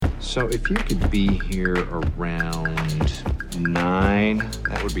So if you could be here around 9,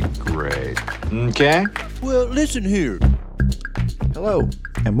 that would be great. Okay? Well, listen here. Hello,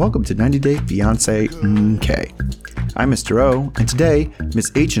 and welcome to 90 Day Fiancé MK. I'm Mr. O, and today,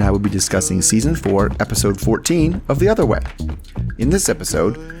 Miss H and I will be discussing Season 4, Episode 14 of The Other Way. In this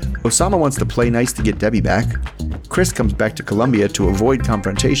episode, Osama wants to play nice to get Debbie back, Chris comes back to Colombia to avoid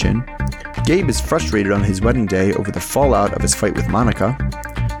confrontation, Gabe is frustrated on his wedding day over the fallout of his fight with Monica,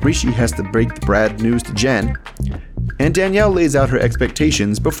 Rishi has to break the bad news to Jen, and Danielle lays out her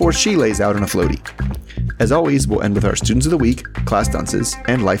expectations before she lays out on a floaty. As always, we'll end with our Students of the Week, Class Dunces,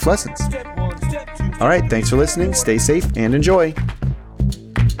 and Life Lessons. Alright, thanks for listening, stay safe, and enjoy!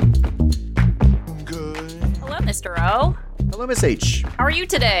 Hello, Mr. O. Hello, Miss H. How are you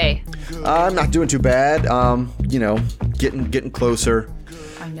today? I'm not doing too bad. Getting closer.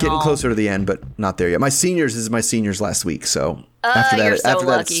 I know. Getting closer to the end, but not there yet. My seniors last week, so you're so after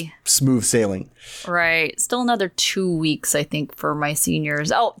lucky. that, it's smooth sailing. Right. Still another 2 weeks, I think, for my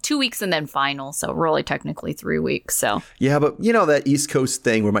seniors. Oh, 2 weeks and then final. So really technically 3 weeks. So Yeah, but you know that East Coast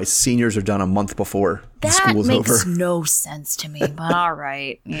thing where my seniors are done a month before that school's over. makes no sense to me, but all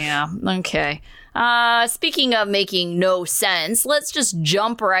right. Yeah. Okay. Speaking of making no sense, let's just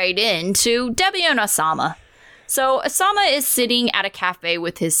jump right into Debbie and Osama. So Osama is sitting at a cafe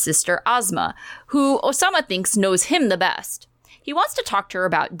with his sister Asma, who Osama thinks knows him the best. He wants to talk to her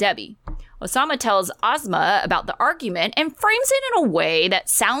about Debbie. Osama tells Asma about the argument and frames it in a way that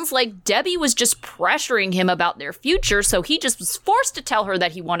sounds like Debbie was just pressuring him about their future, so he just was forced to tell her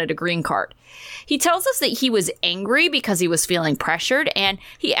that he wanted a green card. He tells us that he was angry because he was feeling pressured, and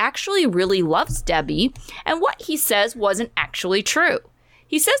he actually really loves Debbie, and what he says wasn't actually true.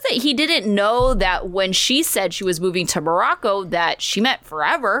 He says that he didn't know that when she said she was moving to Morocco that she meant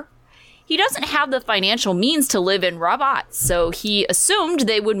forever. He doesn't have the financial means to live in Rabat, so he assumed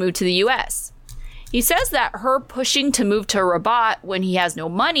they would move to the US. He says that her pushing to move to Rabat when he has no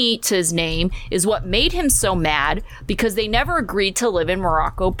money to his name is what made him so mad because they never agreed to live in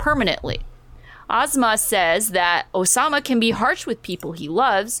Morocco permanently. Asma says that Osama can be harsh with people he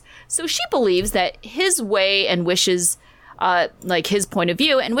loves, so she believes that his way and wishes his point of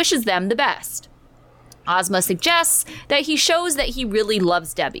view and wishes them the best. Asma suggests that he shows that he really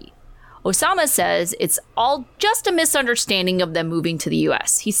loves Debbie. Osama says it's all just a misunderstanding of them moving to the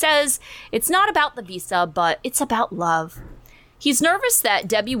US. He says it's not about the visa, but it's about love. He's nervous that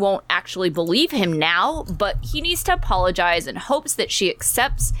Debbie won't actually believe him now, but he needs to apologize and hopes that she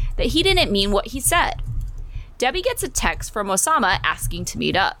accepts that he didn't mean what he said. Debbie gets a text from Osama asking to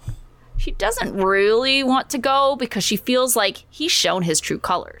meet up. She doesn't really want to go because she feels like he's shown his true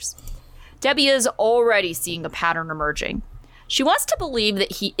colors. Debbie is already seeing a pattern emerging. She wants to believe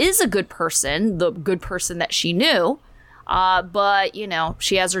that he is a good person, the good person that she knew, but,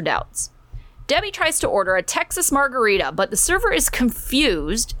 she has her doubts. Debbie tries to order a Texas margarita, but the server is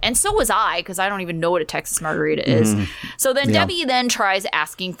confused, and so was I, because I don't even know what a Texas margarita is. So then Debbie then tries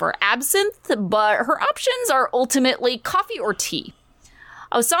asking for absinthe, but her options are ultimately coffee or tea.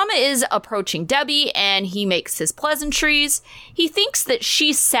 Osama is approaching Debbie, and he makes his pleasantries. He thinks that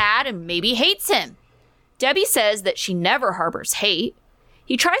she's sad and maybe hates him. Debbie says that she never harbors hate.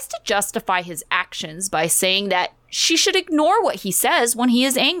 He tries to justify his actions by saying that she should ignore what he says when he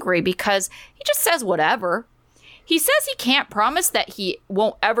is angry because he just says whatever. He says he can't promise that he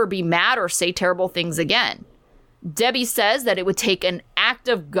won't ever be mad or say terrible things again. Debbie says that it would take an act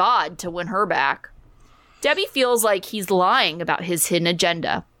of God to win her back. Debbie feels like he's lying about his hidden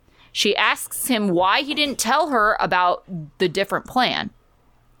agenda. She asks him why he didn't tell her about the different plan.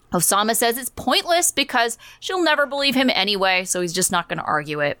 Osama says it's pointless because she'll never believe him anyway, so he's just not going to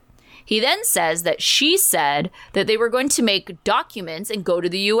argue it. He then says that she said that they were going to make documents and go to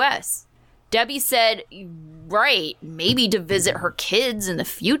the US. Debbie said, right, maybe to visit her kids in the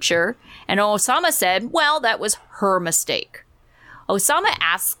future. And Osama said, well, that was her mistake. Osama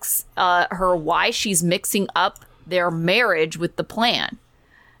asks her why she's mixing up their marriage with the plan.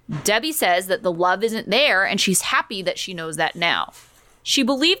 Debbie says that the love isn't there, and she's happy that she knows that now. She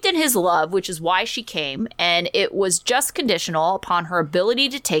believed in his love, which is why she came, and it was just conditional upon her ability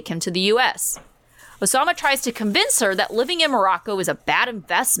to take him to the U.S. Osama tries to convince her that living in Morocco is a bad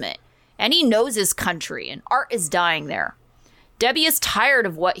investment, and he knows his country, and art is dying there. Debbie is tired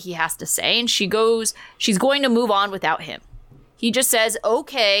of what he has to say, and she's going to move on without him. He just says,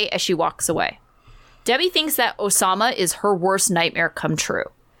 okay, as she walks away. Debbie thinks that Osama is her worst nightmare come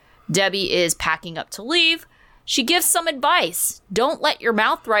true. Debbie is packing up to leave. She gives some advice. Don't let your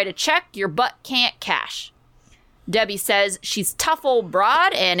mouth write a check your butt can't cash. Debbie says she's tough old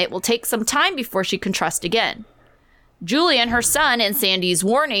broad and it will take some time before she can trust again. Julian, her son, and Sandy's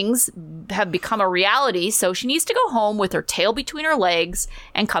warnings have become a reality, so she needs to go home with her tail between her legs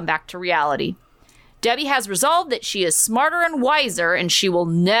and come back to reality. Debbie has resolved that she is smarter and wiser, and she will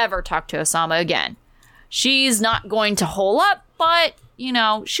never talk to Osama again. She's not going to hole up, but,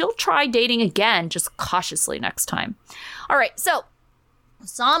 she'll try dating again, just cautiously next time. All right, so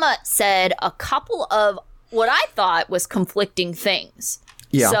Osama said a couple of what I thought was conflicting things.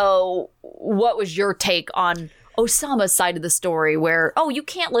 Yeah. So what was your take on Osama's side of the story where, you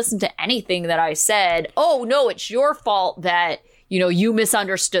can't listen to anything that I said. Oh, no, it's your fault that, you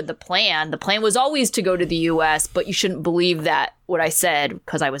misunderstood the plan. The plan was always to go to the U.S., but you shouldn't believe that what I said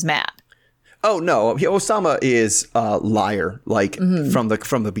because I was mad. Oh, no. Osama is a liar, from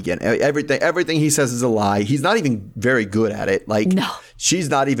the beginning. Everything he says is a lie. He's not even very good at it. No. She's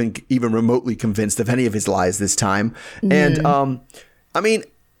not even remotely convinced of any of his lies this time. And, I mean,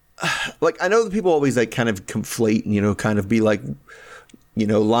 I know that people always kind of conflate and, kind of be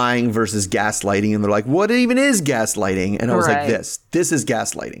lying versus gaslighting. And they're like, what even is gaslighting? And I was like, this is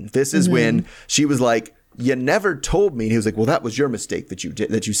gaslighting. This is when she was like, you never told me. And he was like, well, that was your mistake that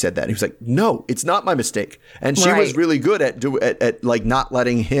you said that. And he was like, no, it's not my mistake. And she was really good at not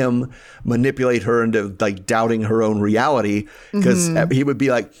letting him manipulate her into doubting her own reality. Because he would be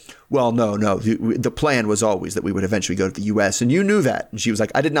like, well, no, the plan was always that we would eventually go to the U.S. and you knew that. And she was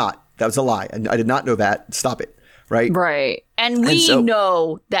like, I did not. That was a lie. I did not know that. Stop it. Right. Right. And we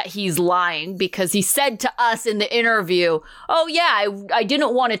know that he's lying because he said to us in the interview, oh, yeah, I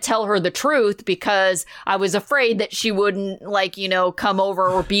didn't want to tell her the truth because I was afraid that she wouldn't come over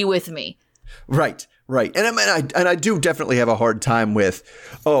or be with me. Right. Right. And I do definitely have a hard time with,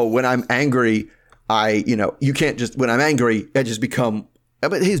 when I'm angry, you can't just when I'm angry, I just become.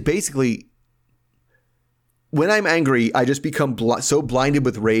 But he's basically. When I'm angry, I just become so blinded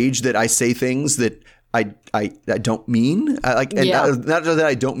with rage that I say things that I don't mean. Not just that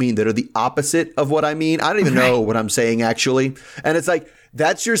I don't mean, that are the opposite of what I mean. I don't even know what I'm saying actually. And it's like,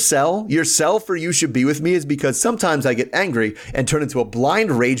 that's your sell. Your sell for you should be with me is because sometimes I get angry and turn into a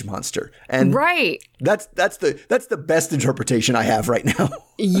blind rage monster. And that's the best interpretation I have right now.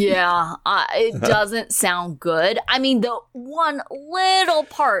 Yeah, it doesn't sound good. I mean, the one little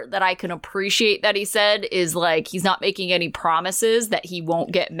part that I can appreciate that he said is he's not making any promises that he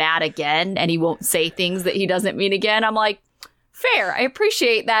won't get mad again and he won't say things that he doesn't mean again. I'm like, fair. I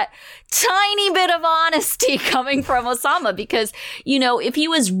appreciate that tiny bit of honesty coming from Osama because, if he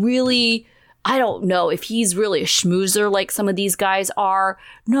was really, I don't know, if he's really a schmoozer like some of these guys are,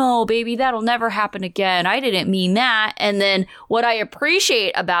 no, baby, that'll never happen again. I didn't mean that. And then what I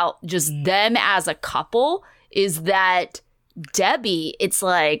appreciate about just them as a couple is that Debbie, it's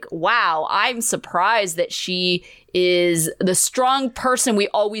like, wow, I'm surprised that she is the strong person we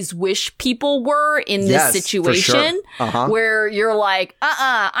always wish people were in this situation where you're like,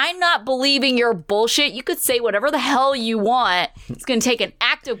 I'm not believing your bullshit. You could say whatever the hell you want. It's going to take an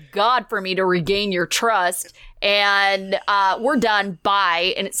act of God for me to regain your trust. And we're done.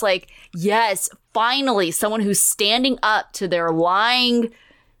 Bye. And it's like, yes, finally, someone who's standing up to their lying,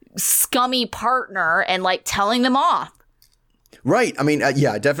 scummy partner and telling them off. Right. I mean,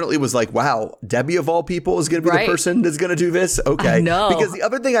 yeah, it definitely was like, wow, Debbie of all people is going to be the person that's going to do this. Okay. I know. Because the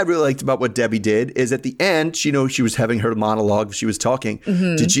other thing I really liked about what Debbie did is at the end, she was having her monologue. She was talking.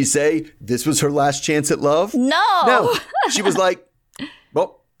 Did she say this was her last chance at love? No. She was like,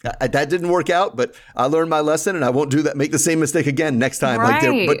 well, that didn't work out, but I learned my lesson and I won't make the same mistake again next time.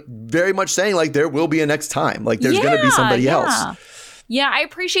 But very much saying there will be a next time. There's going to be somebody else. Yeah, I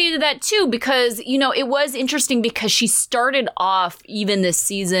appreciated that too because, it was interesting because she started off even this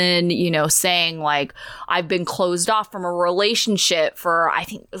season, saying I've been closed off from a relationship for, I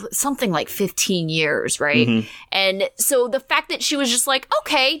think, something like 15 years, right? And so the fact that she was just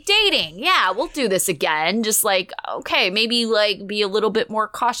okay, dating. Yeah, we'll do this again. Just okay, maybe be a little bit more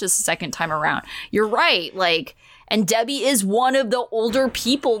cautious the second time around. You're right. And Debbie is one of the older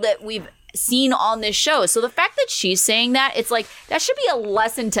people that we've seen on this show. So the fact that she's saying that, it's that should be a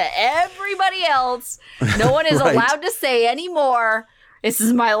lesson to everybody else. No one is allowed to say anymore, this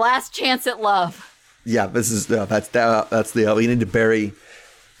is my last chance at love. Yeah, this is that's the we need to bury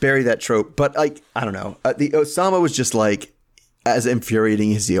that trope. But I don't know. The Osama was just as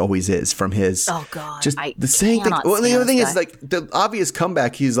infuriating as he always is from his. Oh God, just the same thing. Well, the other thing is the obvious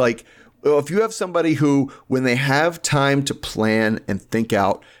comeback. He's well, if you have somebody who, when they have time to plan and think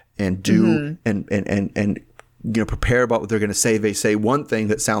out and do and prepare about what they're going to say, they say one thing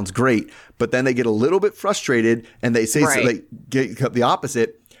that sounds great, but then they get a little bit frustrated and they say they get the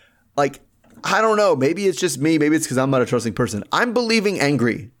opposite. I don't know. Maybe it's just me. Maybe it's because I'm not a trusting person. I'm believing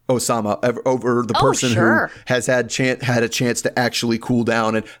angry Osama over the person who has had a chance to actually cool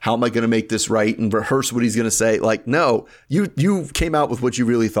down and how am I going to make this right and rehearse what he's going to say. Like, no, you came out with what you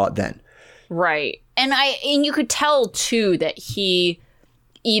really thought then. Right. And you could tell too that he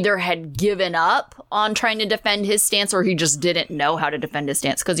either had given up on trying to defend his stance or he just didn't know how to defend his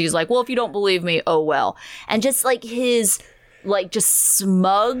stance because he was like, well, if you don't believe me, oh well. And just like his just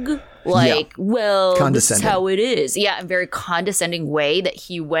smug, well, this is how it is. Yeah, and very condescending way that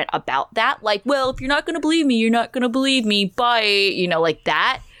he went about that. Like, well, if you're not going to believe me, you're not going to believe me. Bye. Like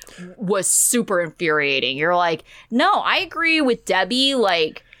that was super infuriating. You're like, no, I agree with Debbie.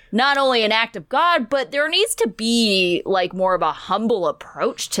 Like, not only an act of God, but there needs to be like more of a humble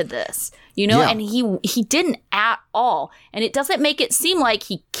approach to this, and he didn't at all. And it doesn't make it seem like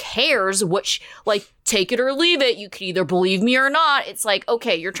he cares take it or leave it. You could either believe me or not. It's like,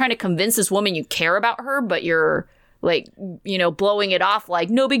 okay, you're trying to convince this woman you care about her, but you're blowing it off like,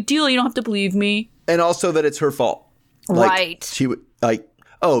 no big deal. You don't have to believe me. And also that it's her fault. Right. She would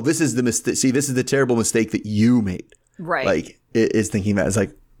oh, this is the mistake. See, this is the terrible mistake that you made. Right. Is thinking that. It's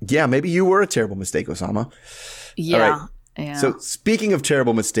like, yeah, maybe you were a terrible mistake, Osama. Yeah. All right. Yeah. So speaking of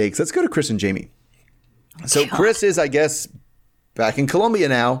terrible mistakes, let's go to Chris and Jamie. So Chris is, I guess, back in Colombia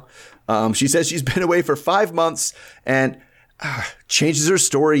now. She says she's been away for 5 months and changes her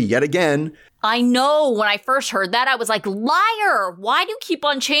story yet again. I know. When I first heard that, I was like, liar. Why do you keep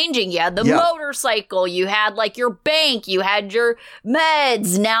on changing? You had the motorcycle. You had your bank. You had your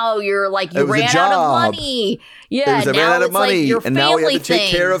meds. Now you're you ran out of money. Yeah, I ran out of money. And now we have to take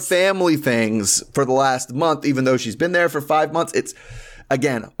care of family things for the last month, even though she's been there for 5 months. It's,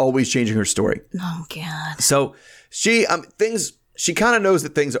 again, always changing her story. Oh, God. So she kind of knows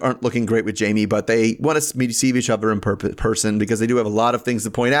that things aren't looking great with Jamie, but they want to see each other in person because they do have a lot of things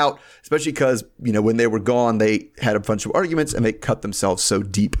to point out, especially because, when they were gone, they had a bunch of arguments and they cut themselves so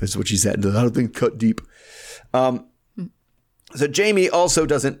deep, is what she said. A lot of things cut deep. So Jamie also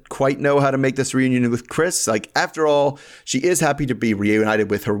doesn't quite know how to make this reunion with Chris. After all, she is happy to be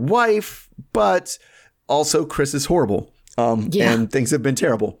reunited with her wife, but also Chris is horrible. And things have been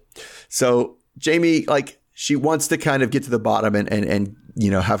terrible. So Jamie, she wants to kind of get to the bottom and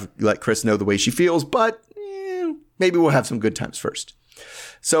let Chris know the way she feels, but maybe we'll have some good times first.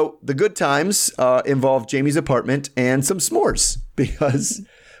 So the good times involve Jamie's apartment and some s'mores because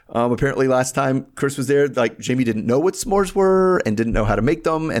apparently last time Chris was there, Jamie didn't know what s'mores were and didn't know how to make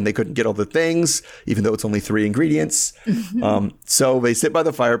them, and they couldn't get all the things, even though it's only 3 ingredients. So they sit by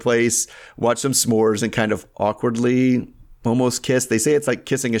the fireplace, watch some s'mores, and kind of awkwardly almost kiss. They say it's like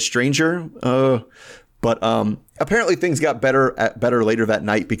kissing a stranger. But apparently things got better later that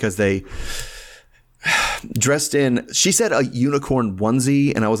night because they dressed in, she said a unicorn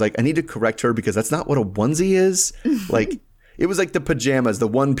onesie. And I was like, I need to correct her because that's not what a onesie is. It was like the pajamas, the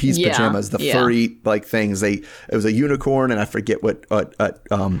one piece pajamas, the furry things. It was a unicorn and I forget what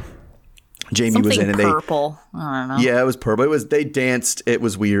Jamie was in. And purple. I don't know. Yeah, it was purple. They danced. It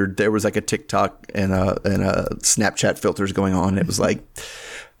was weird. There was a TikTok and a Snapchat filters going on. It was like,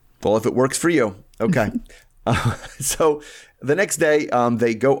 well, if it works for you. Okay. So the next day,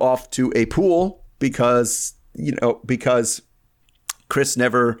 they go off to a pool because Chris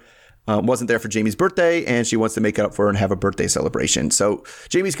never wasn't there for Jamie's birthday and she wants to make it up for her and have a birthday celebration. So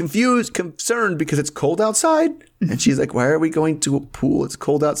Jamie's concerned because it's cold outside. And she's like, why are we going to a pool? It's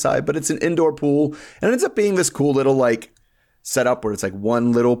cold outside, but it's an indoor pool. And it ends up being this cool little set up where it's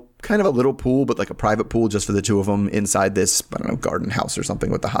one little kind of a little pool, but a private pool just for the two of them inside this, I don't know, garden house or something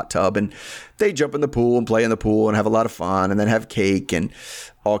with a hot tub. And they jump in the pool and play in the pool and have a lot of fun and then have cake and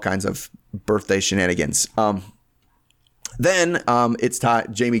all kinds of birthday shenanigans. Then it's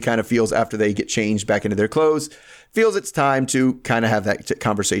time. Jamie kind of feels after they get changed back into their clothes, feels it's time to kind of have that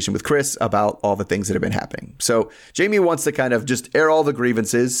conversation with Chris about all the things that have been happening. So Jamie wants to kind of just air all the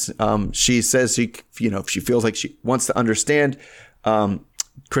grievances. She says she feels like she wants to understand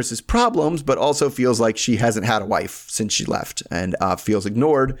Chris's problems, but also feels like she hasn't had a wife since she left and feels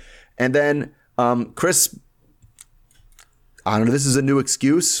ignored. And then Chris, I don't know, this is a new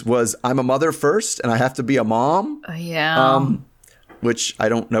excuse, was I'm a mother first and I have to be a mom. Which I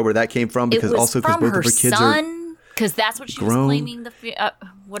don't know where that came from because both of her kids are because that's what she grown. was claiming.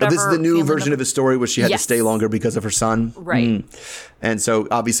 Whatever. This is the new version of the story where she had to stay longer because of her son. Right. And so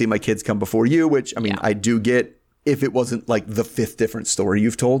obviously my kids come before you, which I mean, I do get if it wasn't the 5th different story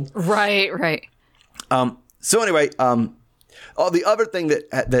you've told. Right. So anyway, the other thing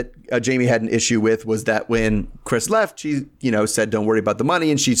that Jamie had an issue with was that when Chris left, she, said, don't worry about the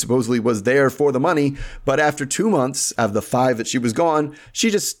money. And she supposedly was there for the money. But after 2 months of the 5 that she was gone, she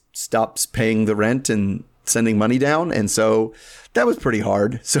just stops paying the rent and sending money down. And so that was pretty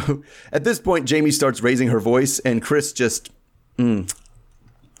hard. So at this point, Jamie starts raising her voice, and Chris just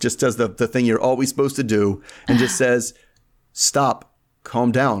does the thing you're always supposed to do and just says, stop,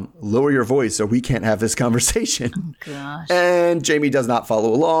 calm down, lower your voice so we can't have this conversation. Oh, gosh. And Jamie does not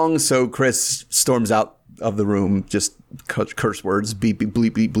follow along. So Chris storms out of the room, just curse words, beep, beep,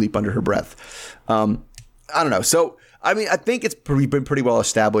 bleep, bleep, bleep under her breath. I don't know. So, I mean, I think it's been pretty well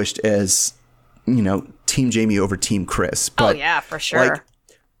established as, Team Jamie over Team Chris. But, yeah, for sure.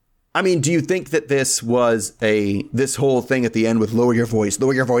 I mean, do you think that this was this whole thing at the end with lower your voice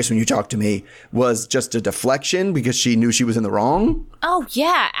when you talk to me was just a deflection because she knew she was in the wrong? Oh,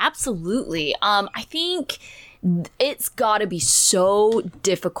 yeah, absolutely. I think it's got to be so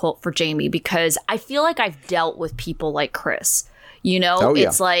difficult for Jamie because I feel like I've dealt with people like Chris.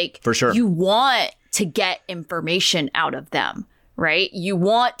 It's like for sure. You want to get information out of them, right? You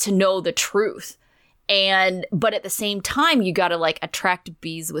want to know the truth. But at the same time, you got to like attract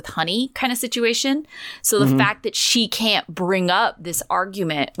bees with honey kind of situation. So the fact that she can't bring up this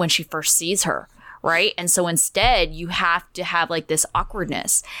argument when she first sees her, right? And so instead you have to have like this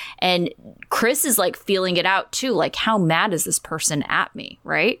awkwardness. And Chris is like feeling it out too. Like, how mad is this person at me,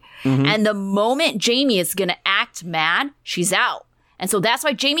 right? And the moment Jamie is going to act mad, she's out. And so that's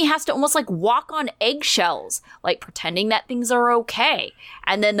why Jamie has to almost like walk on eggshells, like pretending that things are okay.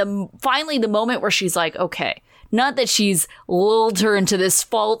 And then finally the moment where she's like, okay, not that she's lulled her into this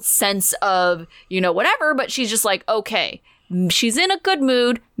false sense of, whatever, but she's just like, okay, she's in a good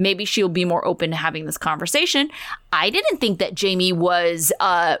mood. Maybe she'll be more open to having this conversation. I didn't think that Jamie was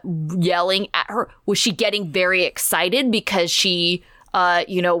yelling at her. Was she getting very excited because she,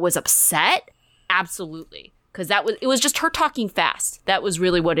 was upset? Absolutely. Because it was just her talking fast. That was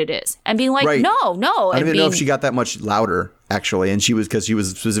really what it is. And being like, right. no. I don't even know if she got that much louder, actually. And she was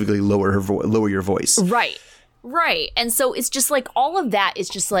specifically lower your voice. Right. And so it's just like all of that is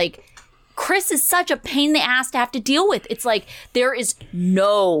just like, Chris is such a pain in the ass to have to deal with. It's like there is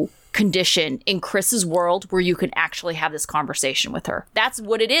no condition in Chris's world where you can actually have this conversation with her. That's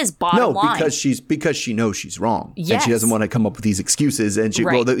what it is, bottom line. Because she knows she's wrong. Yes. And she doesn't want to come up with these excuses and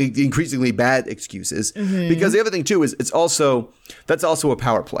the increasingly bad excuses. Because the other thing too is that's also a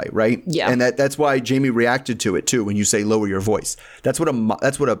power play, right? Yeah. And that's why Jamie reacted to it too when you say lower your voice. That's what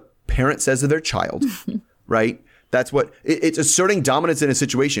a parent says to their child, right? That's what it's asserting dominance in a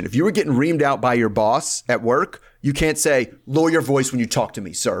situation. If you were getting reamed out by your boss at work, you can't say lower your voice when you talk to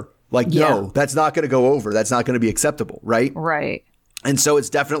me, sir. Like, no, that's not going to go over. That's not going to be acceptable, right? Right. And so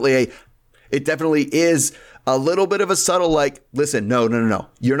it definitely is a little bit of a subtle like, listen, no.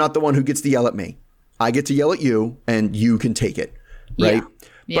 You're not the one who gets to yell at me. I get to yell at you and you can take it, right?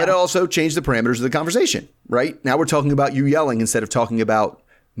 Yeah. But it also changed the parameters of the conversation, right? Now we're talking about you yelling instead of talking about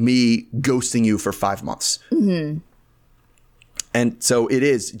me ghosting you for 5 months. And so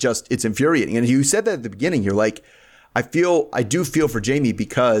it's infuriating. And you said that at the beginning, you're like, I do feel for Jamie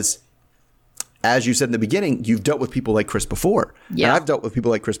because, as you said in the beginning, you've dealt with people like Chris before. Yeah. And I've dealt with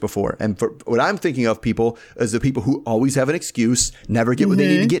people like Chris before. And for what I'm thinking of people is the people who always have an excuse, never get what they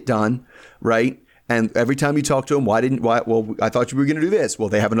need to get done, right? And every time you talk to them, well, I thought you were going to do this. Well,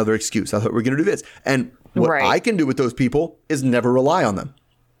 they have another excuse. I thought we were going to do this. And what I can do with those people is never rely on them.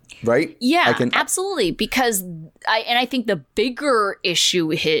 Right? Yeah, absolutely. Because I think the bigger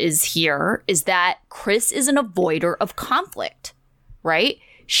issue is that Chris is an avoider of conflict, right?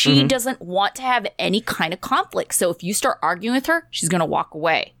 She doesn't want to have any kind of conflict. So if you start arguing with her, she's going to walk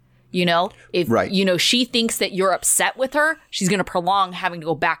away. If she thinks that you're upset with her, she's going to prolong having to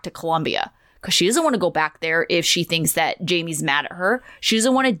go back to Colombia. Because she doesn't want to go back there if she thinks that Jamie's mad at her. She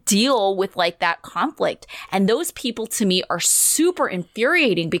doesn't want to deal with like that conflict. And those people to me are super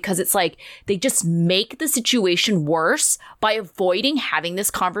infuriating because it's like they just make the situation worse by avoiding having this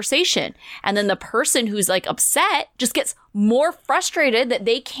conversation. And then the person who's like upset just gets more frustrated that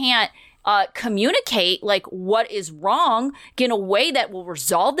they can't communicate like what is wrong in a way that will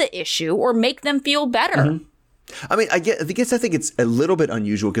resolve the issue or make them feel better. I mean, I think it's a little bit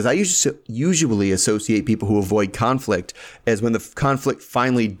unusual because I usually associate people who avoid conflict as when the conflict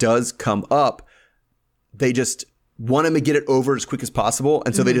finally does come up, they just want to get it over as quick as possible.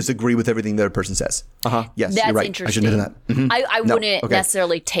 And so they just agree with everything the other person says. Yes, that's you're right. Interesting. I should have done that. I wouldn't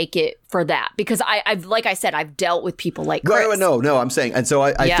necessarily take it for that because I've like I said, I've dealt with people like Chris. Right, no, I'm saying. And so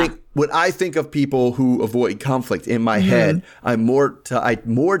I think when I think of people who avoid conflict in my head, I more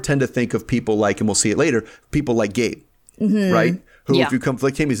tend to think of people like, and we'll see it later, people like Gabe, right? who, Yeah. if you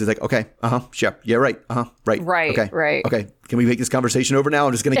conflict him, he's just like, okay, sure, yeah, right, right, Right, okay, right. okay. Can we make this conversation over now?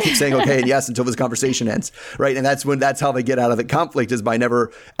 I'm just going to keep saying okay and yes until this conversation ends, right? And that's how they get out of the conflict, is by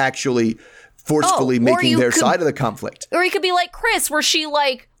never actually forcefully making their side of the conflict. Or you could be like Chris, where she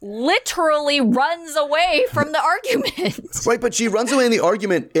like literally runs away from the argument. Right, but she runs away in the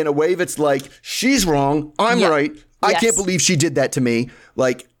argument in a way that's like, she's wrong, I'm right. I can't believe she did that to me.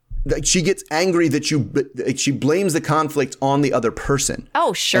 Like she gets angry that she blames the conflict on the other person.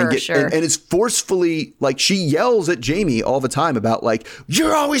 Oh, sure, sure. And it's forcefully, like, she yells at Jamie all the time about, like,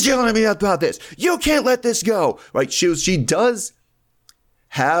 you're always yelling at me about this. You can't let this go. Right? She does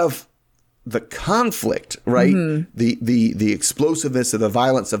have the conflict, right? Mm-hmm. The explosiveness of the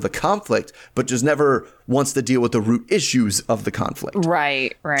violence of the conflict, but just never wants to deal with the root issues of the conflict.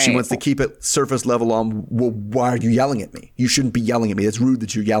 Right. She wants to keep it surface level on, well, why are you yelling at me? You shouldn't be yelling at me. It's rude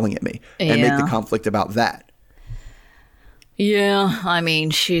that you're yelling at me. And make the conflict about that. Yeah, I mean,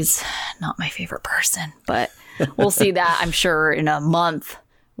 she's not my favorite person, but we'll see that, I'm sure, in a month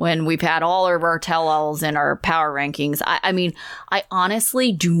when we've had all of our tell-alls in our power rankings. I mean, I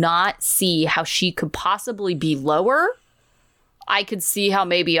honestly do not see how she could possibly be lower. I could see how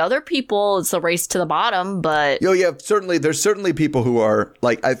maybe other people, it's a race to the bottom, but... Yeah, certainly. There's certainly people who are,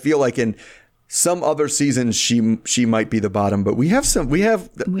 like, I feel like in some other seasons she might be the bottom, but we have some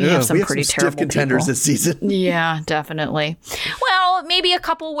pretty stiff terrible contenders people this season. Yeah, definitely. Well, maybe a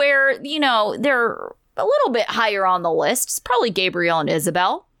couple where, they're a little bit higher on the list. It's probably Gabriel and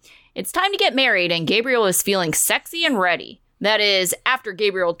Isabel. It's time to get married, and Gabriel is feeling sexy and ready. That is, after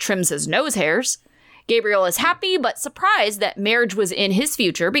Gabriel trims his nose hairs. Gabriel is happy but surprised that marriage was in his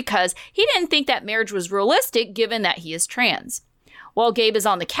future because he didn't think that marriage was realistic given that he is trans. While Gabe is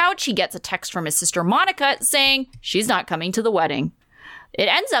on the couch, he gets a text from his sister Monica saying she's not coming to the wedding. It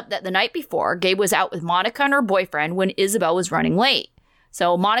ends up that the night before, Gabe was out with Monica and her boyfriend when Isabel was running late.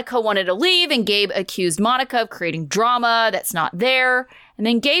 So Monica wanted to leave, and Gabe accused Monica of creating drama that's not there. And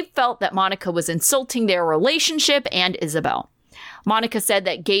then Gabe felt that Monica was insulting their relationship and Isabel. Monica said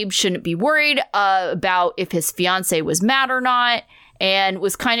that Gabe shouldn't be worried about if his fiance was mad or not, and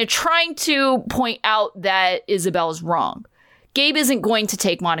was kind of trying to point out that Isabel's wrong. Gabe isn't going to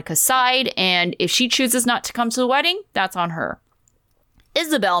take Monica's side, and if she chooses not to come to the wedding, that's on her.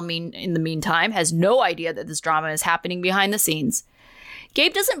 Isabel, in the meantime, has no idea that this drama is happening behind the scenes.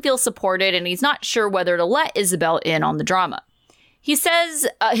 Gabe doesn't feel supported, and he's not sure whether to let Isabel in on the drama. He says,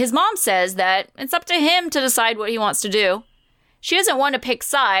 his mom says that it's up to him to decide what he wants to do. She doesn't want to pick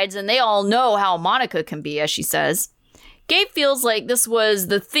sides, and they all know how Monica can be, as she says. Gabe feels like this was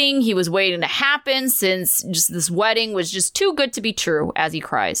the thing he was waiting to happen, since just this wedding was just too good to be true, as he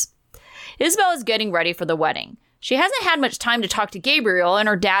cries. Isabel is getting ready for the wedding. She hasn't had much time to talk to Gabriel, and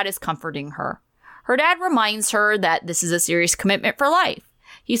her dad is comforting her. Her dad reminds her that this is a serious commitment for life.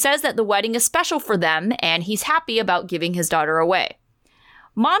 He says that the wedding is special for them, and he's happy about giving his daughter away.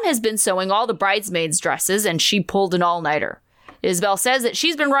 Mom has been sewing all the bridesmaids' dresses, and she pulled an all-nighter. Isabel says that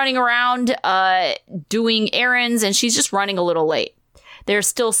she's been running around doing errands, and she's just running a little late. There's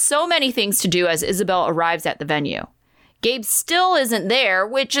still so many things to do as Isabel arrives at the venue. Gabe still isn't there,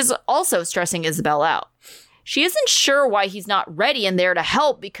 which is also stressing Isabel out. She isn't sure why he's not ready and there to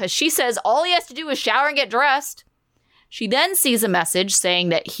help, because she says all he has to do is shower and get dressed. She then sees a message saying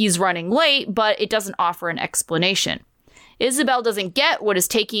that he's running late, but it doesn't offer an explanation. Isabel doesn't get what is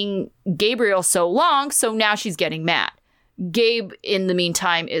taking Gabriel so long, so now she's getting mad. Gabe, in the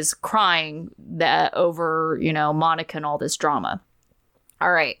meantime, is crying over, Monica and all this drama.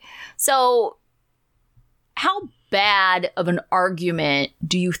 All right. So how bad of an argument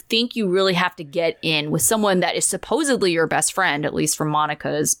do you think you really have to get in with someone that is supposedly your best friend, at least from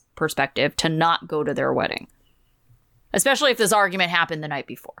Monica's perspective, to not go to their wedding? Especially if this argument happened the night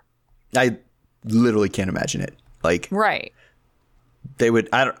before. I literally can't imagine it. Like, right. They would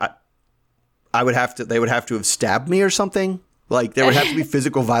have to have stabbed me or something. Like, there would have to be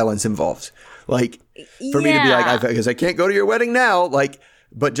physical violence involved. Like, for me to be like, because I can't go to your wedding now. Like,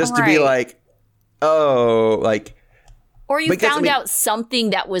 but just to be like, oh, like. Or you found out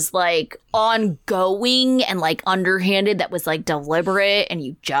something that was like ongoing and like underhanded, that was like deliberate, and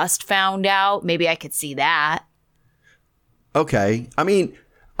you just found out. Maybe I could see that. Okay. I mean,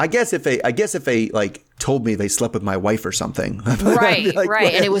 I guess if they like told me they slept with my wife or something. Right, like,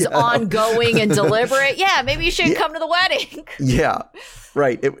 right. And it was ongoing and deliberate. Yeah, maybe you should come to the wedding. Yeah.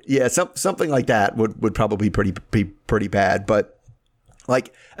 Right. Something like that would probably be pretty bad. But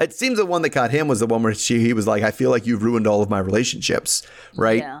like, it seems the one that got him was the one where he was like, I feel like you've ruined all of my relationships.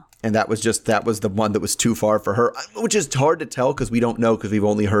 Right. Yeah. And that was the one that was too far for her, which is hard to tell because we don't know because we've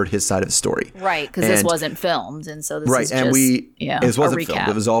only heard his side of the story. Right, because this wasn't filmed. And so this is just, this wasn't filmed.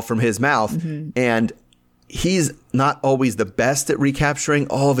 It was all from his mouth. And he's not always the best at recapturing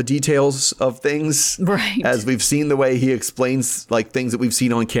all the details of things. Right. As we've seen the way he explains like things that we've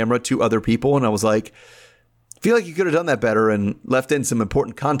seen on camera to other people. And I was like, I feel like you could have done that better and left in some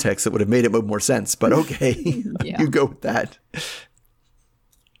important context that would have made it make more sense. But okay, you go with that.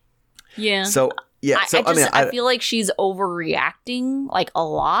 Yeah. So, yeah. I feel like she's overreacting like a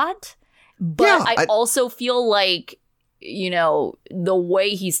lot. But I also feel like, the way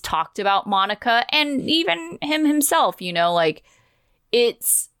he's talked about Monica and even him himself, like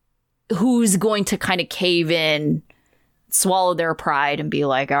it's who's going to kind of cave in, swallow their pride and be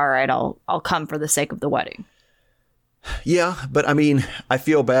like, all right, I'll come for the sake of the wedding. Yeah. But I mean, I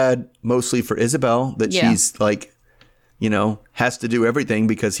feel bad mostly for Isabel that she's like, has to do everything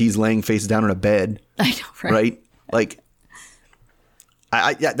because he's laying face down in a bed. I know, right? Like,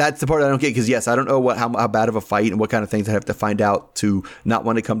 that's the part I don't get because, yes, I don't know how bad of a fight and what kind of things I have to find out to not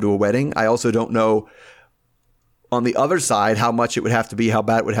want to come to a wedding. I also don't know on the other side how much it would have to be, how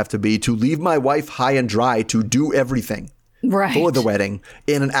bad it would have to be to leave my wife high and dry to do everything for the wedding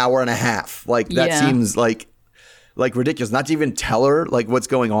in an hour and a half. Like, that seems like ridiculous. Not to even tell her like what's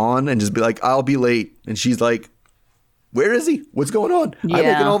going on and just be like, I'll be late. And she's like, where is he? What's going on? I'm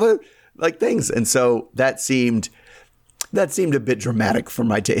making all the like things. And so that seemed a bit dramatic for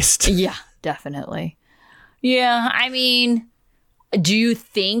my taste. Yeah, definitely. Yeah, I mean, do you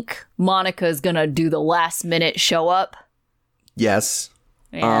think Monica is going to do the last minute show up? Yes.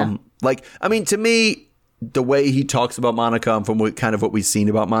 Yeah. To me, the way he talks about Monica and from what we've seen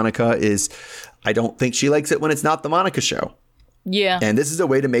about Monica is I don't think she likes it when it's not the Monica show. Yeah. And this is a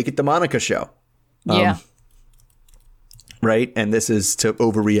way to make it the Monica show. Yeah. Right. And this is to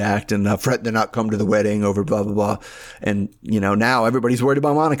overreact and fret to not come to the wedding over blah, blah, blah. And, now everybody's worried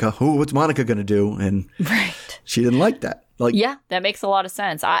about Monica. Oh, what's Monica going to do? And she didn't like that. Yeah, that makes a lot of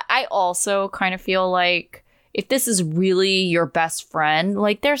sense. I also kind of feel like if this is really your best friend,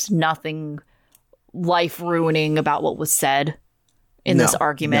 like there's nothing life ruining about what was said in this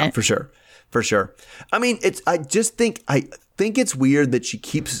argument. No, for sure. For sure. I mean, I think it's weird that she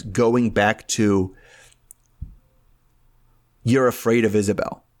keeps going back to you're afraid of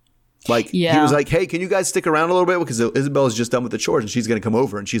Isabel. Like, he was like, hey, can you guys stick around a little bit? Because Isabel is just done with the chores and she's going to come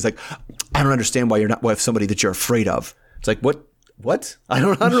over. And she's like, I don't understand why you're not with somebody that you're afraid of. It's like, what? I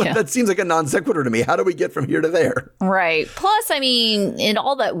don't know. That seems like a non sequitur to me. How do we get from here to there? Right. Plus, I mean, in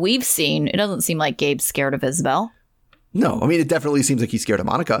all that we've seen, it doesn't seem like Gabe's scared of Isabel. No, I mean, it definitely seems like he's scared of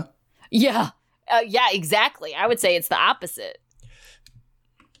Monica. Yeah. Yeah, exactly. I would say it's the opposite.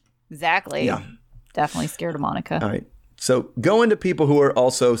 Exactly. Yeah. Definitely scared of Monica. All right. So going to people who are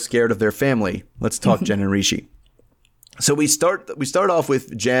also scared of their family. Let's talk Jen and Rishi. So we start off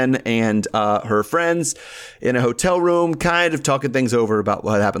with Jen and her friends in a hotel room, kind of talking things over about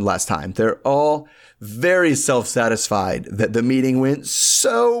what happened last time. They're all very self-satisfied that the meeting went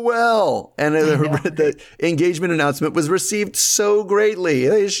so well. And the engagement announcement was received so greatly.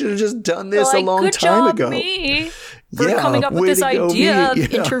 They should have just done this a long time ago. Me for coming up with this idea of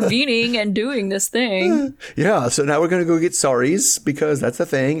intervening and doing this thing. Yeah. So now we're going to go get sorries because that's the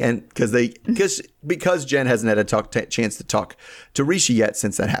thing. And because Jen hasn't had a chance to talk to Rishi yet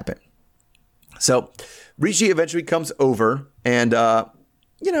since that happened. So Rishi eventually comes over and,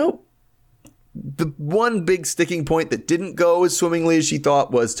 the one big sticking point that didn't go as swimmingly as she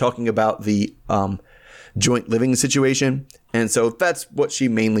thought was talking about the joint living situation. And so that's what she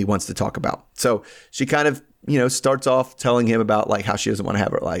mainly wants to talk about. So she kind of, starts off telling him about like how she doesn't want to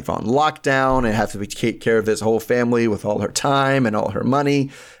have her life on lockdown and have to take care of this whole family with all her time and all her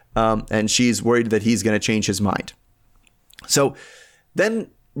money. And she's worried that he's going to change his mind. So then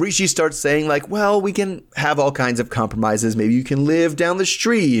Rishi starts saying like, well, we can have all kinds of compromises. Maybe you can live down the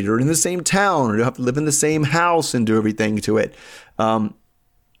street or in the same town or you have to live in the same house and do everything to it.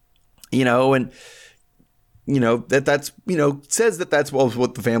 Says that's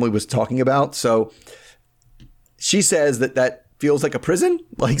what the family was talking about. So she says that feels like a prison,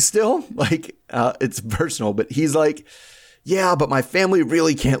 like still like it's personal, but he's like, yeah, but my family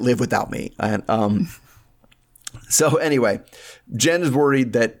really can't live without me. And, so anyway, Jen is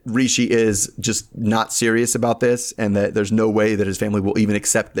worried that Rishi is just not serious about this and that there's no way that his family will even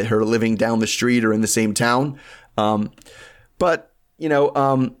accept that her living down the street or in the same town. But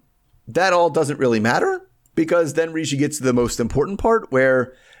that all doesn't really matter because then Rishi gets to the most important part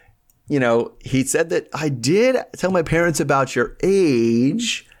where, he said that I did tell my parents about your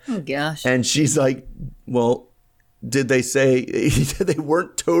age. Oh, gosh. And she's like, well, did they say they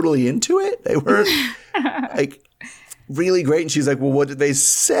weren't totally into it? They weren't like really great. And she's like, well, what did they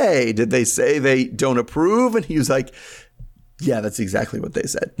say? Did they say they don't approve? And he was like, yeah, that's exactly what they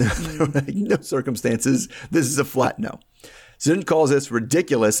said. No circumstances. This is a flat no. Zun calls this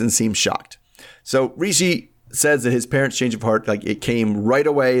ridiculous and seems shocked. So Rishi says that his parents' change of heart, like it came right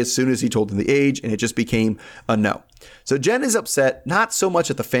away as soon as he told them the age, and it just became a no. So Jen is upset, not so much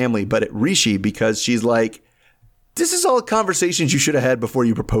at the family, but at Rishi, because she's like, this is all conversations you should have had before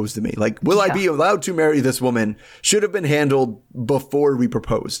you proposed to me. Like, will I be allowed to marry this woman? Should have been handled before we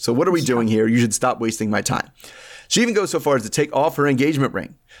proposed. So what are we doing here? You should stop wasting my time. She even goes so far as to take off her engagement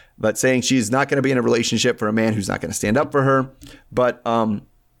ring, but saying she's not going to be in a relationship for a man who's not going to stand up for her. But,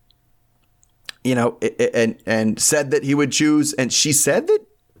 you know, and said that he would choose. And she said that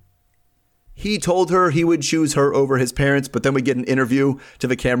he told her he would choose her over his parents. But then we get an interview to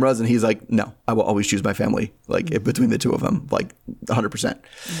the cameras and he's like, no, I will always choose my family. Like between the two of them, like 100%.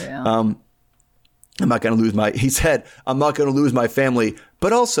 Yeah. I'm not going to he said, I'm not going to lose my family,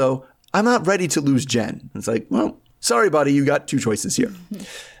 but also I'm not ready to lose Jen. It's like, well, sorry, buddy, you got two choices here.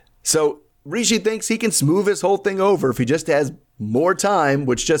 So Rishi thinks he can smooth this whole thing over if he just has more time,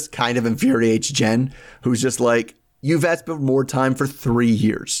 which just kind of infuriates Jen, who's just like, you've asked for more time for 3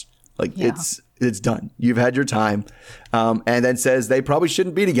 years. Like it's done. You've had your time. And then says they probably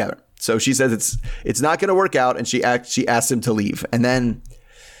shouldn't be together. So she says it's not going to work out. And she asks him to leave. And then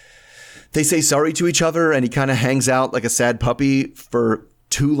they say sorry to each other. And he kind of hangs out like a sad puppy for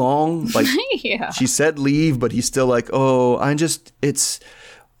too long. Like she said leave, but he's still like, oh, it's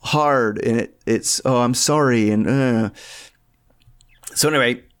hard. And I'm sorry. And so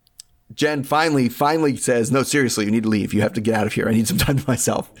anyway, Jen finally says, no, seriously, you need to leave. You have to get out of here. I need some time to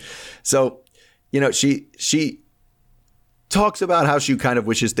myself. So, you know, she talks about how she kind of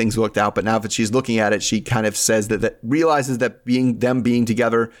wishes things worked out. But now that she's looking at it, she kind of says that realizes that them being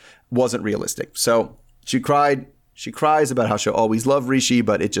together wasn't realistic. So she cries about how she'll always love Rishi,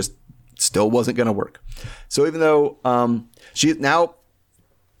 but it just still wasn't going to work. So even though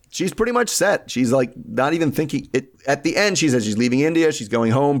she's pretty much set. She's like not even thinking it. At the end, she says she's leaving India. She's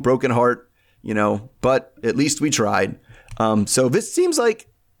going home, broken heart, you know, but at least we tried. So this seems like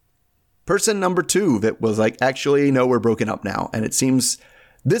person number 2 that was like, actually, no, we're broken up now. And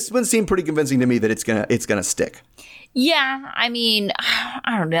this one seemed pretty convincing to me that it's gonna stick. Yeah, I mean,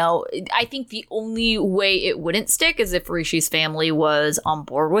 I don't know. I think the only way it wouldn't stick is if Rishi's family was on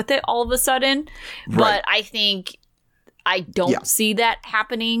board with it all of a sudden. Right. But I don't see that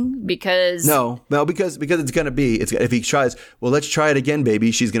happening because... No, because it's going to be... if he tries, well, let's try it again,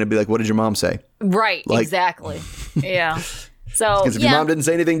 baby. She's going to be like, what did your mom say? Right, like, exactly. Yeah. So, because if your mom didn't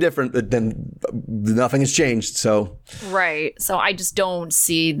say anything different, then nothing has changed. So right. So I just don't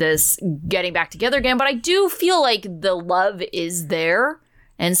see this getting back together again. But I do feel like the love is there.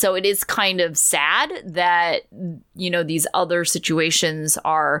 And so it is kind of sad that, you know, these other situations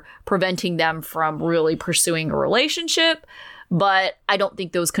are preventing them from really pursuing a relationship. But I don't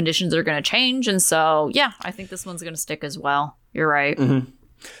think those conditions are going to change. And so, yeah, I think this one's going to stick as well. You're right. Mm-hmm.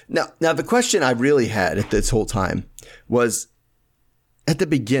 Now, the question I really had at this whole time was at the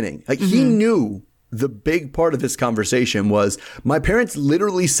beginning. Like, he knew the big part of this conversation was my parents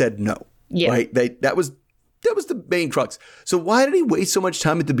literally said no. Yeah. Right? That was the main crux. So why did he waste so much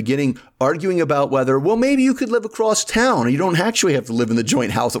time at the beginning arguing about whether, well, maybe you could live across town or you don't actually have to live in the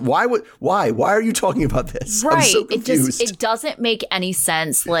joint house? Why are you talking about this? Right. I'm so confused. It doesn't make any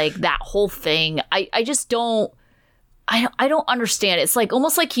sense. Like that whole thing. I just don't, I don't understand. It's like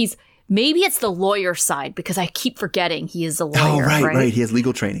almost like maybe it's the lawyer side because I keep forgetting he is a lawyer. Oh, right. He has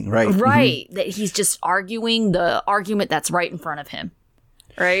legal training. Right. Right. That he's just arguing the argument that's right in front of him.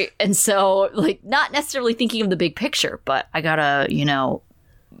 Right. And so, like, not necessarily thinking of the big picture, but I gotta,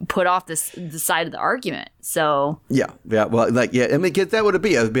 put off the side of the argument. So. Yeah. Well, I mean, that would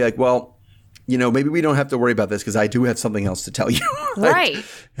be. I would be like, well, maybe we don't have to worry about this because I do have something else to tell you. Right.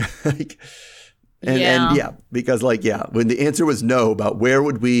 Because when the answer was no about where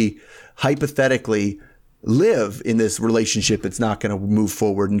would we hypothetically live in this relationship that's not going to move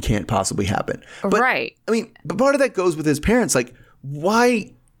forward and can't possibly happen. But, right. I mean, but part of that goes with his parents. Like,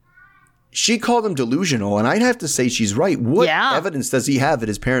 why she called him delusional, and I'd have to say she's right. What evidence does he have that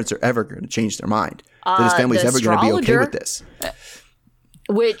his parents are ever going to change their mind? That his family's ever going to be okay with this?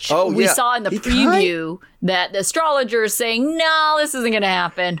 Which we saw in the preview that the astrologer is saying, no, this isn't going to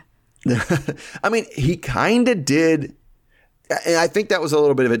happen. I mean, he kind of did. And I think that was a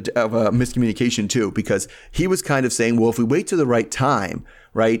little bit of a miscommunication, too, because he was kind of saying, well, if we wait to the right time,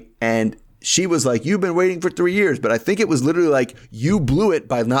 right, and she was like, you've been waiting for 3 years. But I think it was literally like, you blew it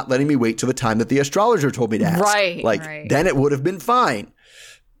by not letting me wait till the time that the astrologer told me to ask. Right. Like, then it would have been fine.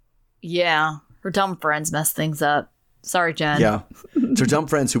 Yeah. Her dumb friends messed things up. Sorry, Jen. Yeah. It's her dumb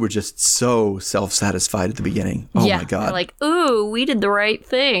friends who were just so self-satisfied at the beginning. Oh, my God. They're like, ooh, we did the right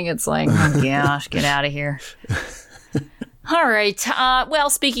thing. It's like, oh, gosh, get out of here. All right. Well,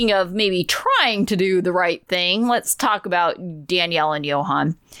 speaking of maybe trying to do the right thing, let's talk about Danielle and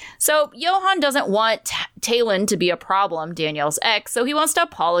Johan. So Johan doesn't want Talon to be a problem, Danielle's ex, so he wants to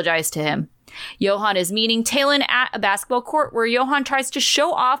apologize to him. Johan is meeting Talon at a basketball court where Johan tries to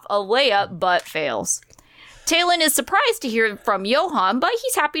show off a layup but fails. Talon is surprised to hear from Johan, but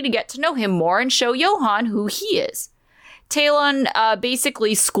he's happy to get to know him more and show Johan who he is. Talon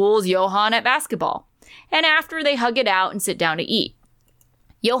basically schools Johan at basketball. And after, they hug it out and sit down to eat.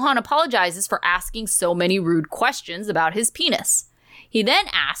 Johan apologizes for asking so many rude questions about his penis. He then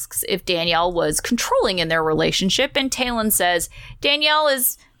asks if Danielle was controlling in their relationship, and Talon says Danielle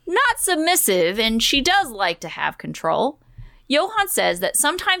is not submissive and she does like to have control. Johan says that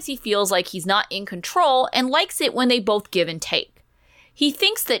sometimes he feels like he's not in control and likes it when they both give and take. He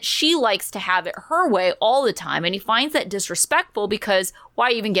thinks that she likes to have it her way all the time, and he finds that disrespectful because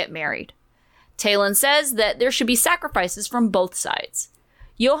why even get married? Talon says that there should be sacrifices from both sides.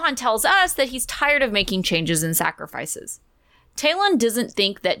 Johan tells us that he's tired of making changes and sacrifices. Talon doesn't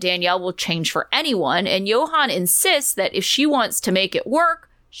think that Danielle will change for anyone, and Johan insists that if she wants to make it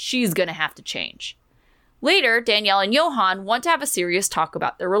work, she's going to have to change. Later, Danielle and Johan want to have a serious talk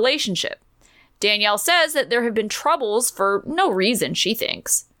about their relationship. Danielle says that there have been troubles for no reason, she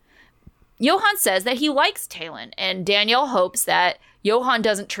thinks. Johan says that he likes Talon, and Danielle hopes that Johan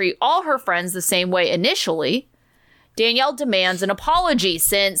doesn't treat all her friends the same way initially. Danielle demands an apology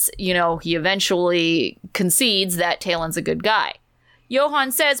since, he eventually concedes that Talon's a good guy.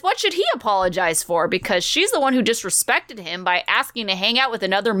 Johan says, what should he apologize for? Because she's the one who disrespected him by asking to hang out with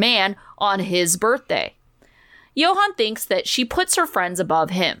another man on his birthday. Johan thinks that she puts her friends above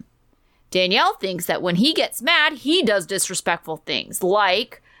him. Danielle thinks that when he gets mad, he does disrespectful things,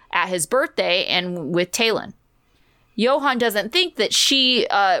 like at his birthday and with Talon. Johan doesn't think that she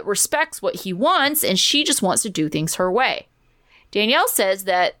respects what he wants, and she just wants to do things her way. Danielle says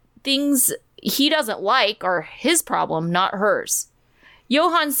that things he doesn't like are his problem, not hers.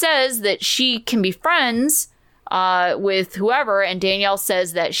 Johan says that she can be friends with whoever, and Danielle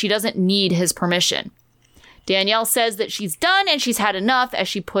says that she doesn't need his permission. Danielle says that she's done and she's had enough as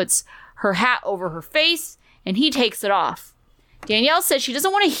she puts her hat over her face, and he takes it off. Danielle says she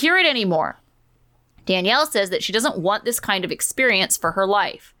doesn't want to hear it anymore. Danielle says that she doesn't want this kind of experience for her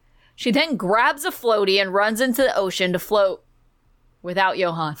life. She then grabs a floaty and runs into the ocean to float without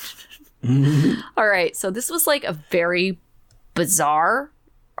Johan. All right, so this was like a very bizarre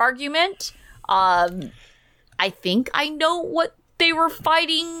argument. I think I know what they were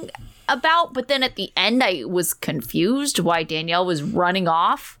fighting about, but then at the end I was confused why Danielle was running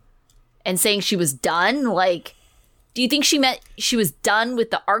off and saying she was done. Like, do you think she meant she was done with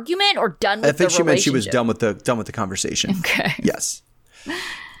the argument or done with the relationship? I think she meant she was done with the conversation. Okay. Yes.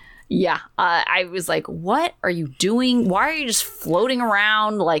 Yeah. I was like, what are you doing? Why are you just floating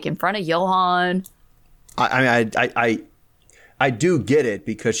around like in front of Johan? I do get it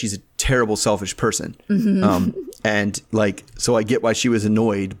because she's a terrible, selfish person. Mm-hmm. And like, so I get why she was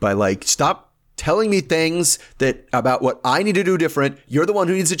annoyed by like, stop telling me things that about what I need to do different. You're the one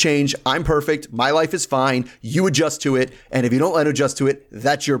who needs to change. I'm perfect. My life is fine. You adjust to it. And if you don't let her adjust to it,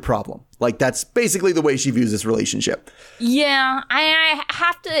 that's your problem. Like, that's basically the way she views this relationship. Yeah. I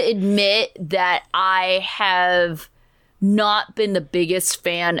have to admit that I have not been the biggest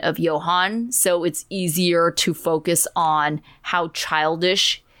fan of Johan. So it's easier to focus on how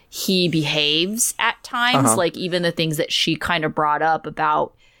childish he behaves at times. Uh-huh. Like even the things that she kind of brought up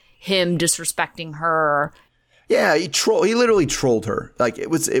about him disrespecting her. Yeah, he literally trolled her. Like it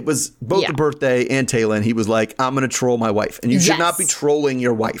was both the birthday and Talon. He was like, I'm going to troll my wife. And you should not be trolling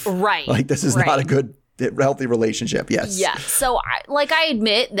your wife. Right. Like this is not a good, healthy relationship. Yes. Yeah. So I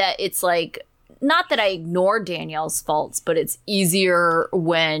admit that it's like, not that I ignore Danielle's faults, but it's easier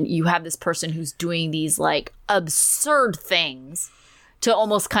when you have this person who's doing these like absurd things to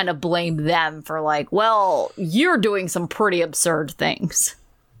almost kind of blame them for like, well, you're doing some pretty absurd things.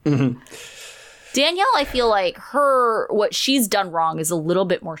 Mm-hmm. Danielle, I feel like what she's done wrong is a little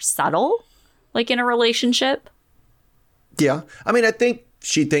bit more subtle, like in a relationship. Yeah. I mean, I think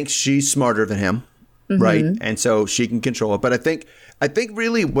she thinks she's smarter than him, right? And so she can control it. But I think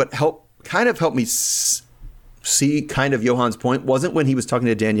really what helped me see kind of Johan's point wasn't when he was talking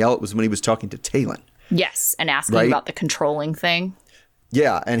to Danielle. It was when he was talking to Talon. Yes. And asking about the controlling thing.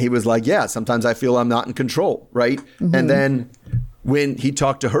 Yeah. And he was like, yeah, sometimes I feel I'm not in control. Right. Mm-hmm. And then when he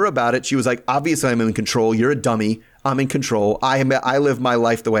talked to her about it, she was like, obviously I'm in control. You're a dummy. I'm in control. I live my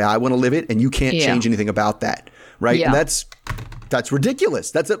life the way I want to live it. And you can't change anything about that. Right. Yeah. And that's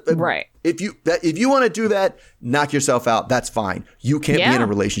ridiculous. That's right. If you want to do that, knock yourself out. That's fine. You can't be in a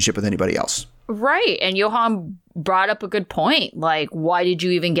relationship with anybody else. Right. And Johan brought up a good point. Like, why did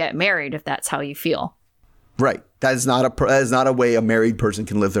you even get married if that's how you feel? Right. That is not a way a married person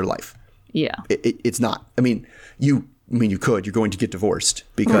can live their life. Yeah. It's not. I mean, you could. You're going to get divorced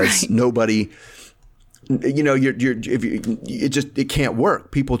because nobody. It can't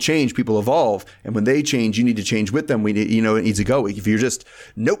work. People change, people evolve. And when they change, you need to change with them. It needs to go. If you're just,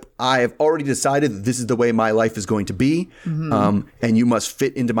 nope, I have already decided that this is the way my life is going to be. Mm-hmm. And you must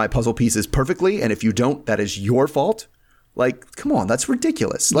fit into my puzzle pieces perfectly. And if you don't, that is your fault. Like, come on, that's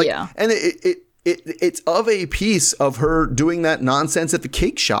ridiculous. Like, yeah. And it's of a piece of her doing that nonsense at the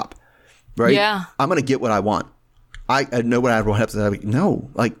cake shop, right? Yeah. I'm going to get what I want. I know what everyone has to say. No.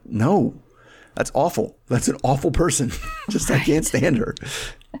 That's awful. That's an awful person. Just I can't stand her.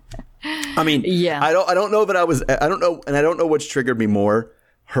 I mean, I don't know that I don't know what's triggered me more.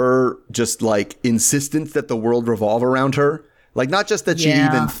 Her just like insistence that the world revolve around her. Like not just that she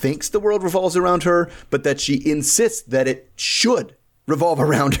even thinks the world revolves around her, but that she insists that it should revolve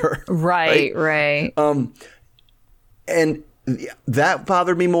around her. Right. And that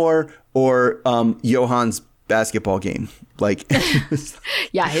bothered me more, or Johan's basketball game. Like,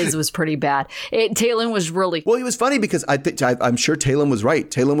 yeah, his was pretty bad. Talon was really well. He was funny because I'm sure Talon was right.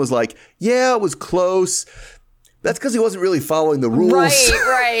 Talon was like, yeah, it was close. That's because he wasn't really following the rules.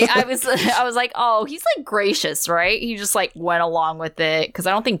 Right. I was like, oh, he's like gracious, right? He just like went along with it because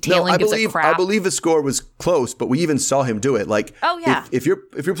I don't think Talon gives a crap. I believe the score was close, but we even saw him do it. Like, oh yeah, if you're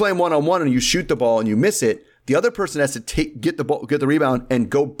playing 1-on-1 and you shoot the ball and you miss it, the other person has to get the rebound and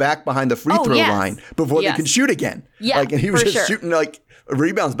go back behind the free throw line before they can shoot again. Yeah, like, and he was just shooting like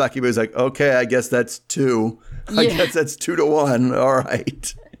rebounds back. He was like, okay, I guess that's 2. I guess that's 2-1. All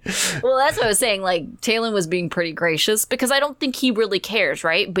right. Well, that's what I was saying. Like, Talon was being pretty gracious because I don't think he really cares,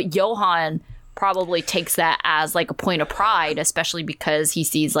 right? But Johan probably takes that as like a point of pride, especially because he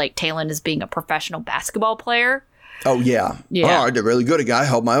sees like Talon as being a professional basketball player. Oh, yeah. Oh, I did really good. A guy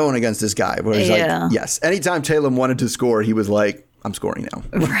held my own against this guy. But he's like, yes. Anytime Talon wanted to score, he was like, I'm scoring now.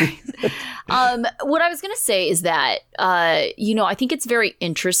 Right. What I was going to say is that, I think it's very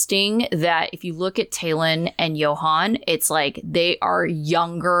interesting that if you look at Talon and Johan, it's like they are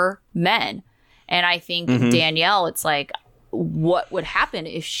younger men. And I think Danielle, it's like, what would happen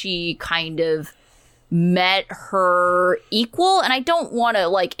if she kind of met her equal? And I don't want to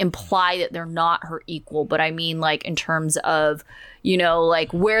like imply that they're not her equal, but I mean like in terms of,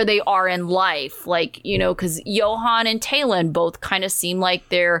 like where they are in life, like, because Johan and Talon both kind of seem like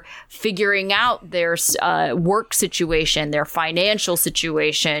they're figuring out their work situation, their financial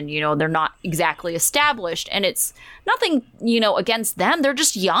situation, they're not exactly established, and it's nothing, against them. They're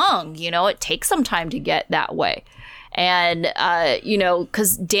just young, it takes some time to get that way. And,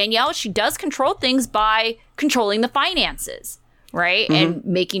 because Danielle, she does control things by controlling the finances, right? Mm-hmm. And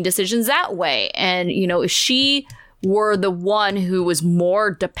making decisions that way. And, if she were the one who was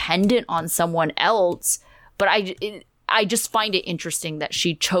more dependent on someone else, but I just find it interesting that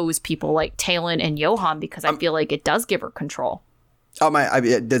she chose people like Talon and Johan because I feel like it does give her control.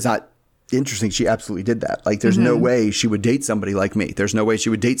 That's not interesting. She absolutely did that. Like, there's no way she would date somebody like me. There's no way she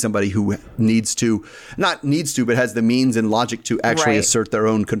would date somebody who not needs to, but has the means and logic to actually assert their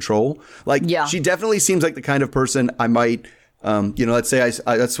own control. Like, she definitely seems like the kind of person I might, let's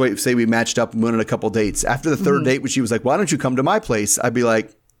say we matched up and went on a couple dates. After the third date, when she was like, why don't you come to my place? I'd be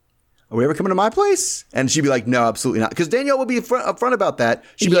like, are we ever coming to my place? And she'd be like, no, absolutely not. Because Danielle would be upfront about that.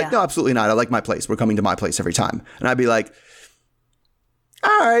 She'd be like, no, absolutely not. I like my place. We're coming to my place every time. And I'd be like,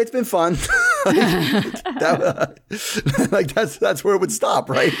 all right, it's been fun. That's where it would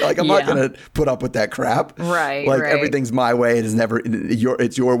stop, right? Like, I'm not going to put up with that crap. Right. Like, everything's my way. It is never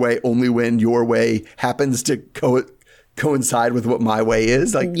it's your way only when your way happens to coincide with what my way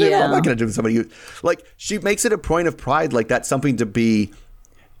is. Like, I'm not going to do with somebody who, like, she makes it a point of pride. Like, that's something to be,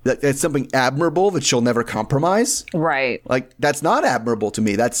 that's something admirable that she'll never compromise. Right. Like, that's not admirable to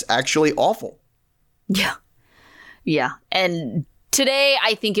me. That's actually awful. Yeah. Yeah. And today,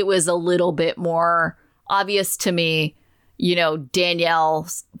 I think it was a little bit more obvious to me,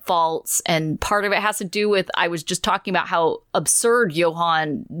 Danielle's faults. And part of it has to do with, I was just talking about how absurd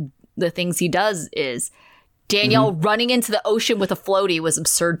Johan, the things he does is. Danielle running into the ocean with a floaty was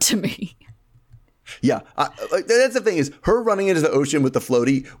absurd to me. Yeah. That's the thing is her running into the ocean with the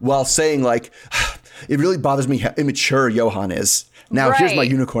floaty while saying like, it really bothers me how immature Johan is. Now here's my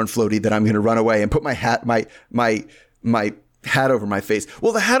Right. unicorn floaty that I'm going to run away and put my hat, my hat over my face.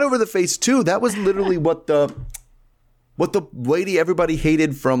 Well, the hat over the face too. That was literally what the lady everybody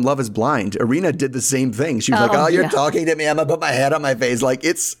hated from Love Is Blind. Irina did the same thing. She was like, "Oh, you're yeah. talking to me. I'm gonna put my hat on my face." Like,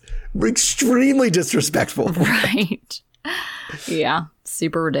 it's extremely disrespectful. Right. Yeah,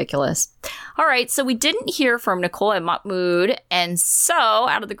 super ridiculous. All right, so we didn't hear from Nicole and Mahmoud, and so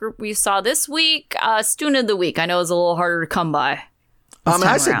out of the group we saw this week, student of the week. I know it's a little harder to come by.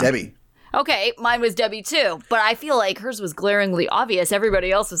 I said around. Debbie. Okay, mine was Debbie too, but I feel like hers was glaringly obvious.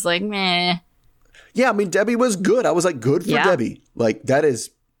 Everybody else was like, meh. Yeah, I mean, Debbie was good. I was like, good for Yeah. Debbie. Like, that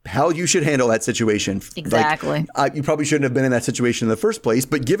is how you should handle that situation. Exactly. Like, you probably shouldn't have been in that situation in the first place,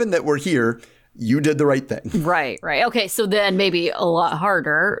 but given that we're here, you did the right thing. Right. Okay, so then maybe a lot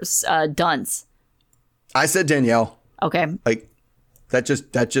harder, Dunce. I said Danielle. Okay. Like, that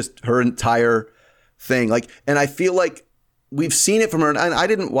just her entire thing. Like, and I feel like we've seen it from her. And I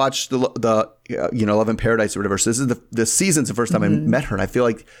didn't watch the Love in Paradise or whatever. So this is the season's the first time I met her. And I feel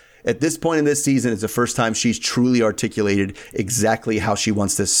like at this point in this season, it's the first time she's truly articulated exactly how she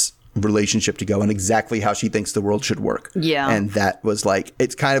wants this relationship to go and exactly how she thinks the world should work. Yeah. And that was like,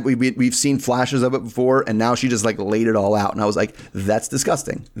 it's kind of, we've seen flashes of it before, and now she just like laid it all out. And I was like, that's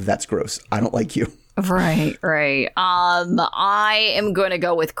disgusting. That's gross. I don't like you. Right. I am going to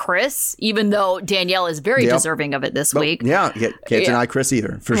go with Chris, even though Danielle is very deserving of it this week. Yeah. Can't deny Chris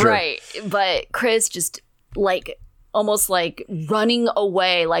either, for sure. Right. But Chris just like almost like running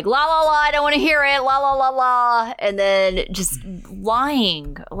away, like la la la, I don't want to hear it, la la la la, and then just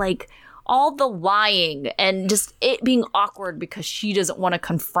lying, like all the lying and just it being awkward because she doesn't want to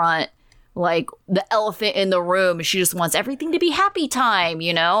confront like the elephant in the room. She just wants everything to be happy time,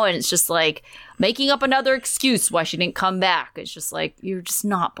 and it's just like making up another excuse why she didn't come back. It's just like, you're just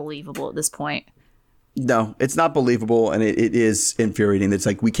not believable at this point. No, it's not believable, and it is infuriating. It's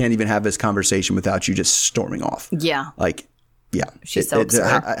like, we can't even have this conversation without you just storming off. Yeah. Like, yeah. She's so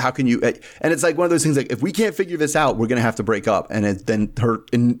absurd. How can you? And it's like one of those things, like, if we can't figure this out, we're going to have to break up. And then her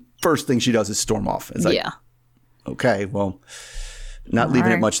first thing she does is storm off. It's like, Yeah. Okay, well, not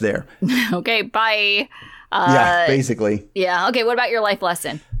leaving it much there. Okay, bye. Yeah, basically. Yeah. Okay, what about your life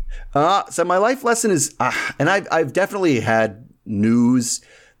lesson? So my life lesson is, and I've definitely had news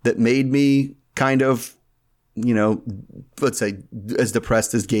that made me kind of, let's say, as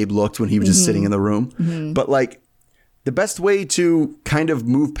depressed as Gabe looked when he was just sitting in the room. But like, the best way to kind of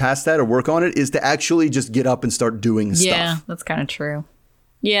move past that or work on it is to actually just get up and start doing Yeah, stuff. that's kind of true.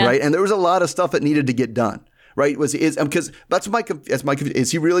 Yeah. Right. And there was a lot of stuff that needed to get done. Right. Because that's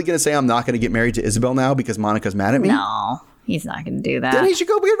is he really going to say, I'm not going to get married to Isabel now because Monica's mad at me? No, he's not going to do that. Then he should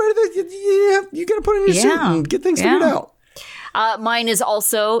go get ready to, you got to put in your suit and get things figured out. Mine is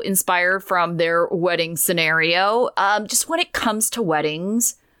also inspired from their wedding scenario. Just when it comes to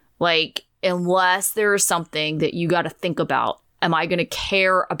weddings, like, unless there is something that you got to think about, am I going to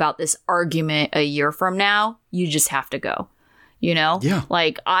care about this argument a year from now? You just have to go, Yeah.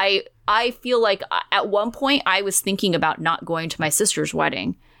 Like, I feel like at one point I was thinking about not going to my sister's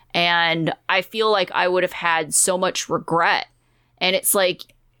wedding, and I feel like I would have had so much regret. And it's like,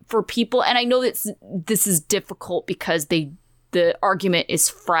 for people, and I know that this is difficult because the argument is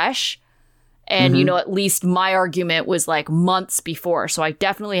fresh. And, at least my argument was like months before. So I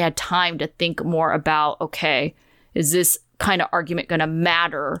definitely had time to think more about, okay, is this kind of argument going to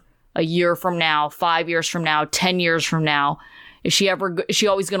matter a year from now, 5 years from now, 10 years from now? Is she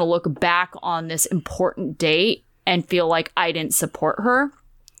always going to look back on this important date and feel like I didn't support her?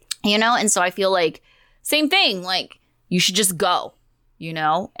 And so I feel like same thing, like you should just go,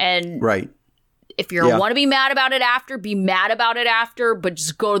 and Right. if you want to be mad about it after, be mad about it after, but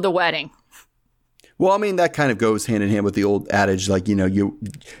just go to the wedding. Well, I mean, that kind of goes hand in hand with the old adage, like, you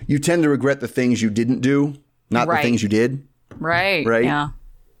tend to regret the things you didn't do, not the things you did. Right. Right. Yeah.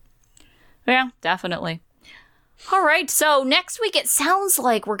 Yeah, definitely. All right. So next week, it sounds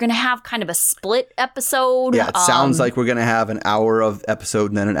like we're going to have kind of a split episode. Yeah, it sounds like we're going to have an hour of episode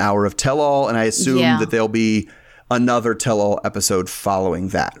and then an hour of tell-all. And I assume that there'll be another tell-all episode following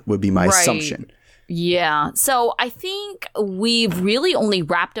that, would be my assumption. Yeah. So I think we've really only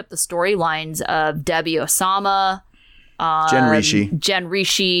wrapped up the storylines of Debbie Osama, Jen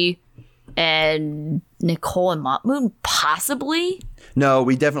Rishi, and Nicole and Mahmoud, possibly. No,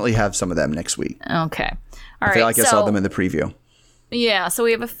 we definitely have some of them next week. Okay. I feel like I saw them in the preview. Yeah, so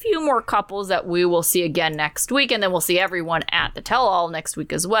we have a few more couples that we will see again next week, and then we'll see everyone at the tell-all next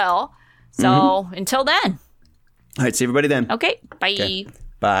week as well. So until then. All right, see everybody then. Okay, bye. Okay.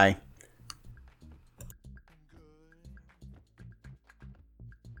 Bye.